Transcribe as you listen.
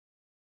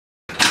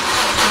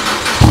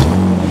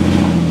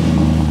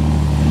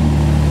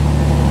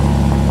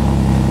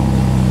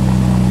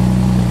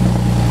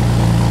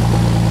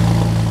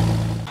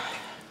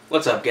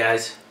What's up,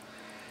 guys?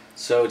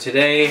 So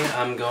today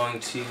I'm going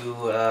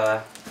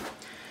to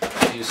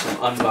do some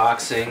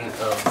unboxing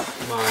of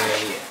my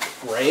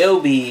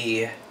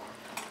Ryobi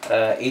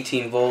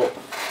 18V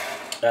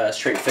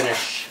straight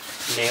finish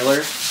nailer.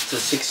 It's a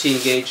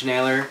 16 gauge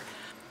nailer.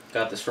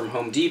 Got this from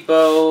Home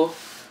Depot. I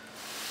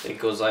think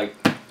it was like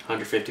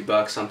 150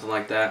 bucks, something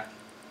like that.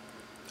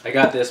 I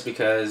got this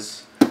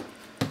because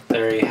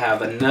they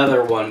have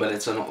another one, but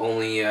it's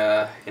only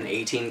an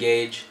 18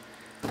 gauge.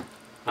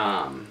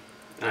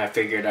 And I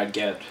figured I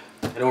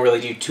don't really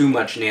do too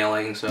much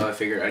nailing, so I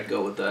figured I'd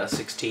go with the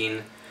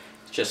 16.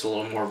 It's just a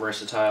little more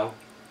versatile.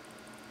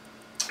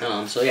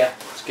 So yeah,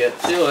 let's get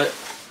to it.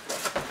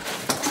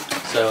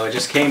 So it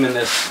just came in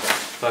this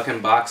fucking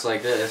box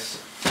like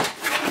this.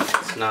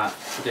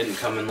 It didn't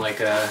come in like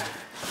a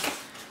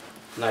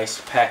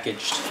nice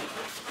packaged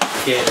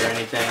kit or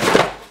anything.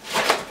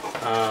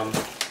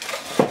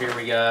 Here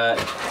we got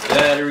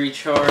battery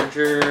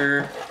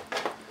charger.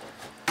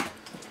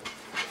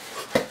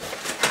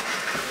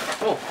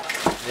 Oh,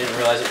 I didn't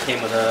realize it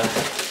came with a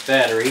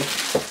battery.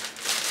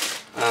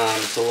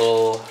 It's a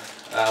little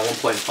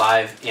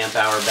 1.5 amp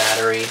hour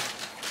battery,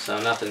 so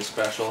nothing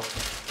special.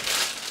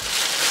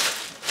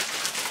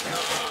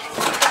 Now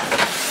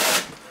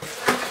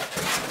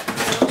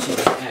to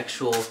the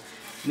actual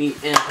meat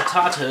and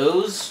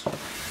potatoes.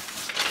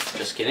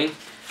 Just kidding.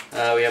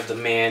 We have the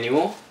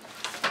manual.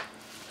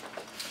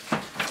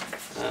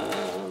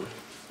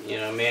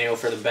 Manual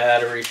for the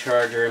battery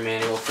charger,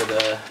 manual for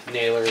the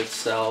nailer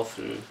itself,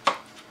 and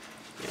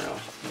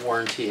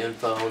warranty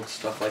info and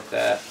stuff like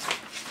that.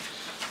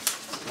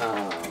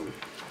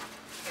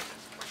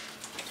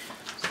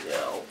 So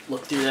yeah, I'll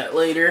look through that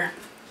later.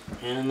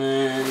 And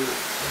then we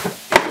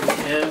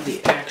have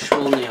the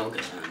actual nail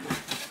gun.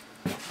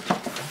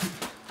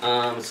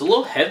 It's a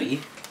little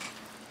heavy.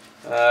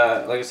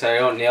 Like I said, I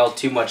don't nail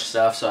too much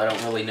stuff, so I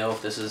don't really know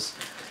if this is,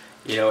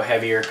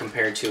 heavier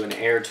compared to an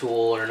air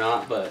tool or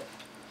not, but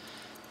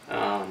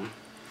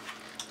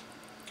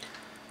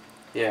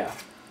yeah,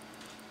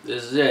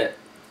 this is it.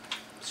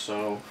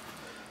 So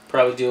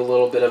probably do a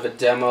little bit of a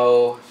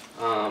demo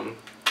for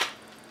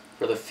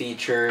the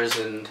features,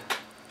 and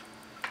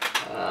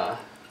got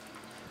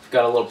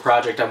a little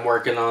project I'm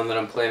working on that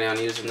I'm planning on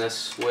using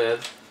this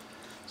with,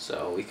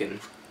 so we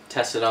can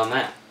test it on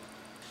that.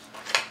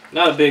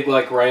 Not a big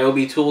like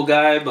Ryobi tool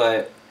guy,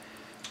 but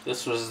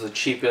this was the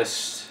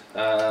cheapest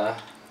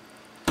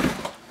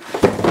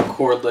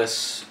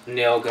cordless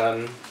nail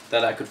gun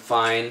that I could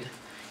find,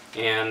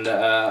 and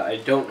I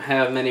don't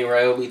have many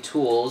Ryobi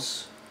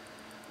tools,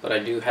 but I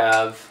do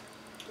have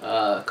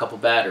a couple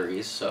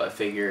batteries, so I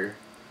figure,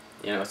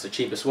 it's the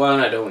cheapest one.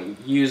 I don't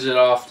use it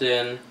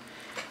often.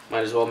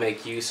 Might as well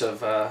make use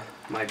of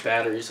my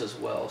batteries as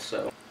well.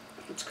 So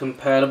it's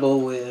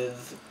compatible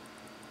with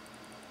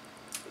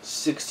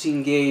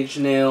 16 gauge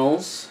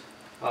nails,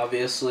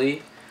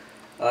 obviously,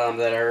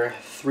 that are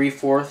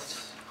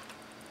 3/4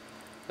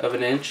 of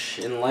an inch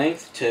in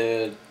length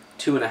to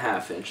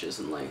 2.5 inches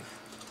in length.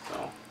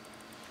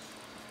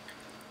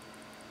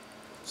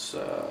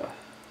 So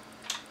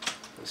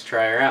let's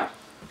try her out.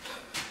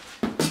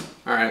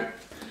 Alright,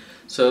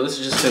 so this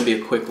is just going to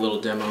be a quick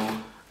little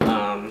demo.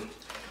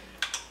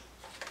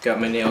 Got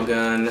my nail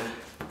gun,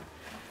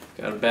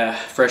 got a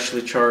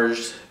freshly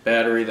charged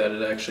battery that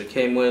it actually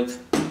came with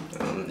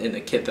in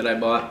the kit that I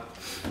bought.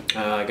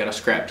 I got a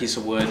scrap piece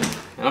of wood,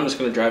 and I'm just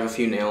going to drive a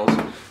few nails.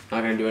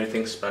 Not going to do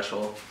anything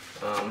special.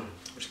 I'm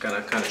just going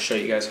to kind of show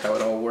you guys how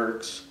it all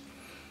works.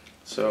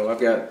 So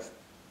I've got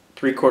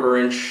 3/4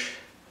 inch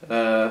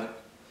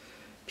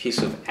piece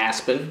of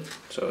aspen,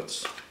 so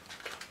it's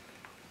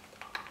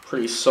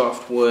pretty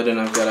soft wood,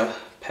 and I've got a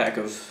pack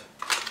of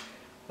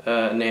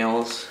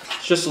nails.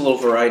 It's just a little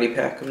variety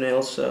pack of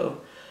nails,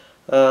 so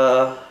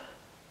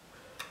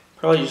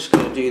probably just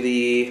going to do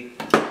the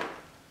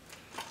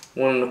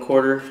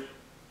 1.25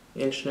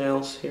 inch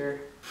nails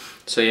here.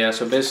 So yeah,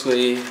 so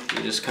basically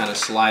you just kind of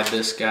slide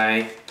this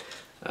guy.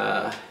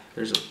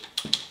 There's a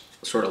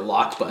sort of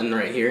lock button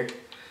right here,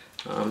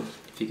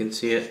 if you can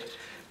see it.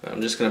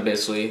 I'm just going to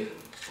basically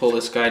pull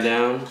this guy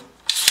down,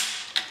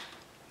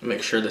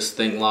 make sure this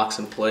thing locks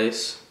in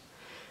place,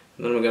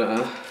 and then I'm going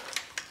to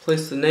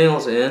place the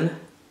nails in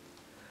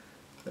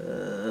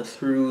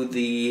through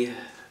the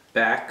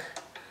back.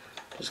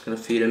 Just going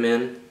to feed them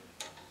in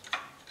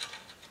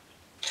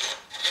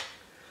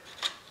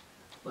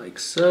like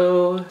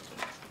so.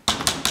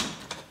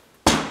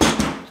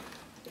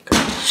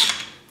 Okay.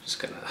 Just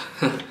going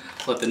to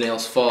let the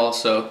nails fall.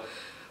 So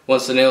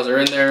once the nails are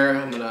in there,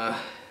 I'm going to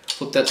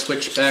flip that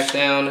switch back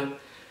down,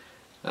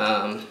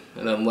 and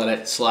then let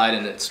it slide,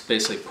 and it's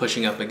basically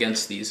pushing up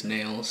against these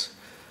nails,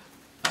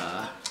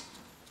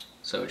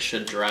 so it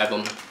should drive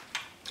them.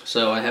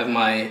 So I have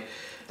my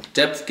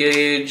depth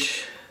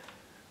gauge,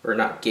 or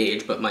not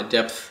gauge, but my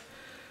depth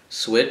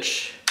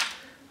switch.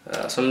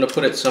 So I'm going to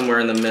put it somewhere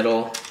in the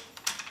middle.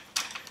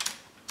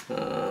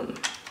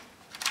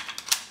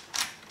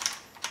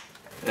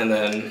 And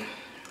then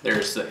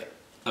there's the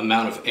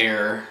amount of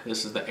air.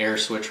 This is the air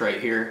switch right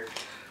here.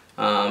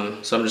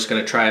 So I'm just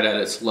going to try it at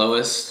its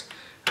lowest.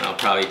 And I'll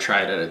probably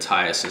try it at its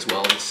highest as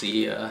well and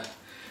see.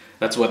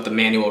 That's what the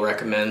manual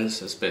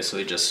recommends, is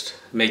basically just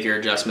make your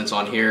adjustments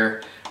on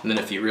here, and then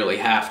if you really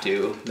have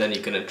to, then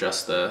you can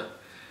adjust the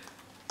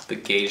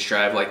gauge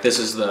drive. Like this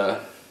is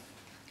the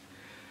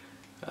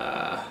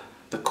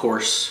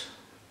coarse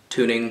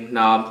tuning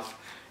knob,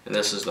 and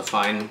this is the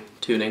fine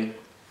tuning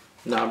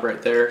knob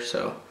right there.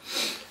 So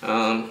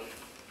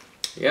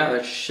yeah,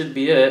 that should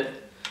be it.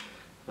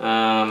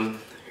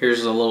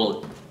 Here's a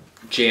little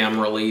jam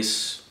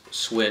release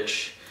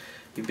switch.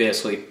 You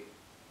basically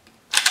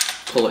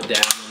pull it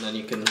down and then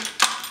you can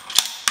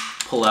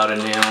pull out a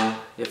nail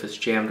if it's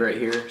jammed right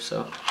here.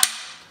 So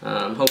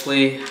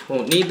hopefully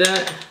won't need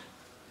that.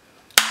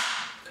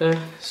 Okay,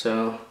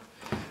 so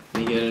let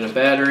me get in a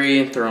battery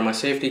and throw my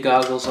safety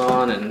goggles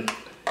on and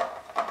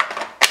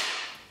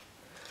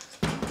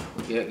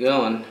get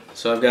going.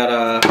 So I've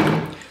got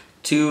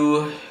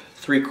two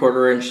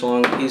 3/4 inch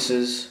long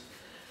pieces.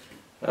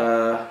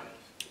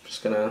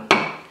 Just gonna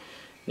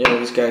nail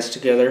these guys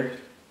together.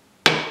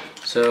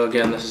 So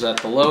again, this is at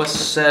the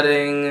lowest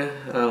setting.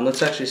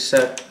 Let's actually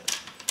set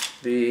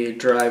the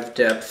drive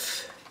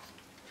depth,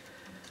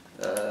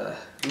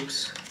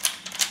 oops,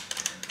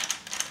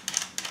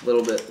 a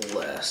little bit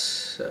less.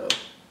 So,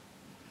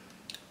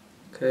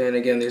 okay, and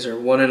again, these are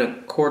 1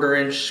 1/4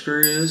 inch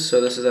screws. So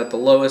this is at the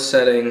lowest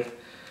setting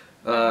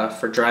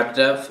for drive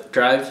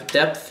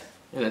depth,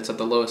 and it's at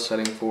the lowest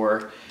setting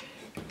for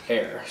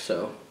air.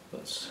 So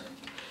let's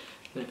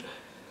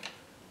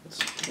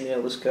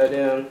nail this guy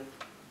down.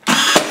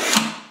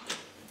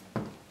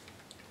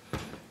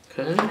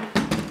 Okay,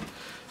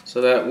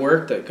 so that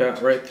worked. That got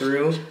right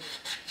through.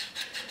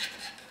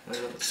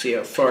 Let's see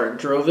how far it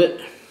drove it.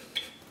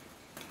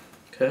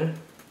 Okay,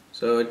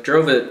 so it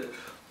drove it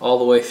all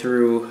the way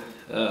through,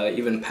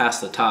 even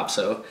past the top.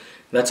 So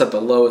that's at the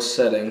lowest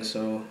setting.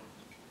 So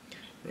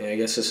yeah, I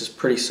guess this is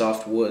pretty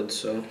soft wood,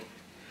 so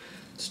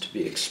it's to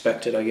be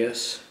expected, I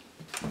guess.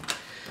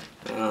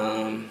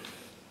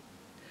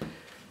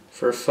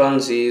 For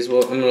funsies,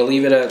 well, I'm going to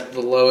leave it at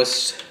the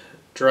lowest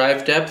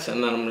drive depth,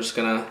 and then I'm just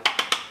going to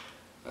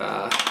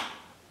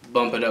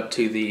bump it up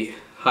to the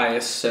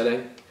highest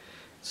setting.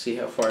 See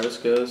how far this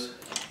goes.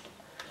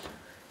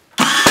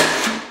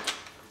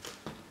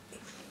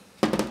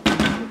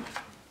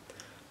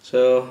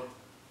 So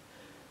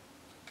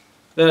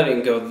that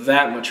didn't go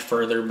that much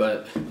further,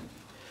 but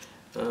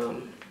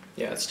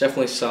yeah, it's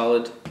definitely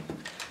solid.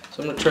 So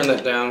I'm going to turn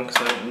that down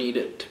because I don't need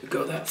it to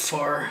go that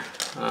far.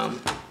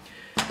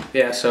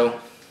 Yeah,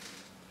 so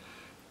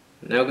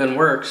nail gun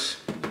works.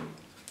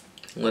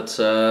 Let's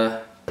see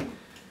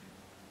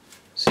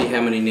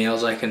how many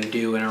nails I can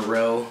do in a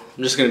row.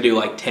 I'm just going to do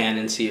like 10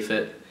 and see if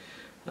it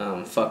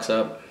fucks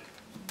up.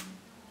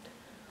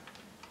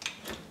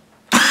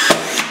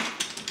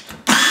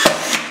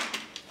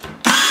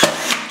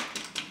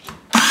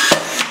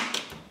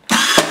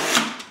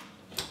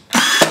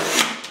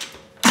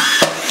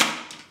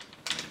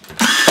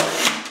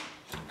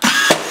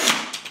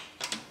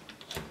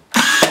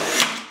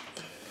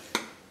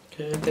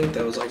 I think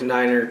that was like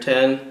 9 or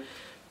 10,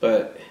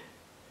 but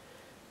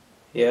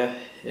yeah,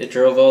 it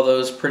drove all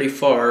those pretty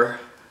far.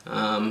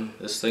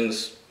 This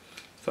thing's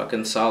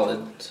fucking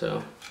solid,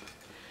 so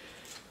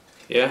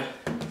yeah.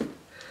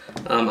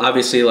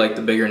 Obviously, like,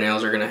 the bigger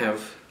nails are gonna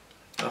have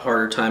a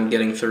harder time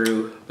getting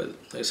through, but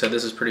like I said,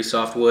 this is pretty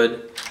soft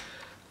wood.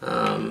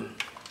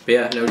 But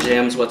yeah, no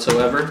jams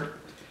whatsoever.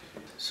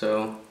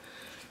 So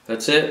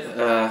that's it.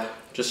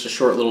 Just a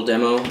short little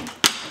demo.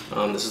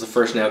 This is the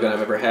first nail gun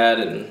I've ever had,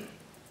 and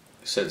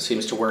like I said, it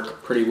seems to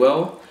work pretty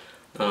well.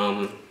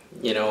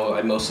 You know,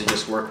 I mostly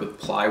just work with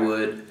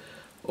plywood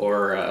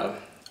or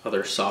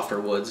other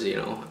softer woods. You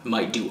know, I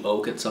might do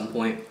oak at some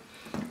point.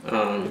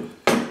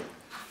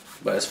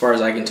 But as far as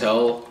I can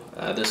tell,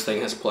 this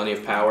thing has plenty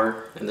of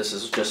power, and this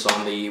is just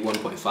on the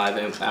 1.5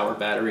 amp hour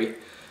battery.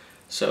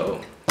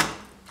 So,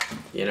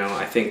 you know,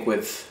 I think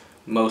with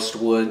most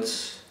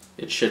woods,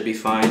 it should be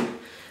fine.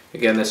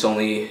 Again, this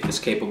only is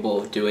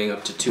capable of doing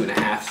up to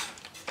 2.5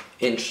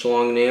 inch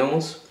long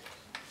nails.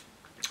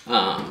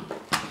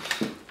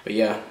 But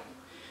yeah,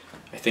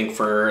 I think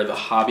for the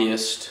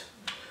hobbyist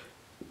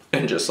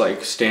and just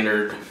like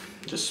standard,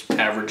 just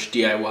average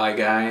DIY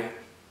guy,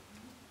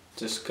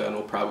 this gun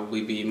will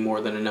probably be more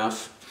than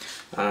enough.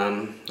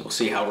 We'll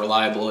see how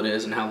reliable it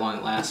is and how long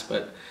it lasts,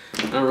 but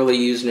I don't really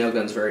use nail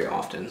guns very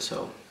often,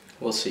 so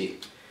we'll see.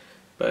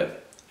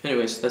 But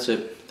anyways, that's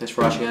it. Thanks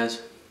for watching,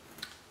 guys.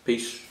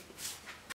 Peace.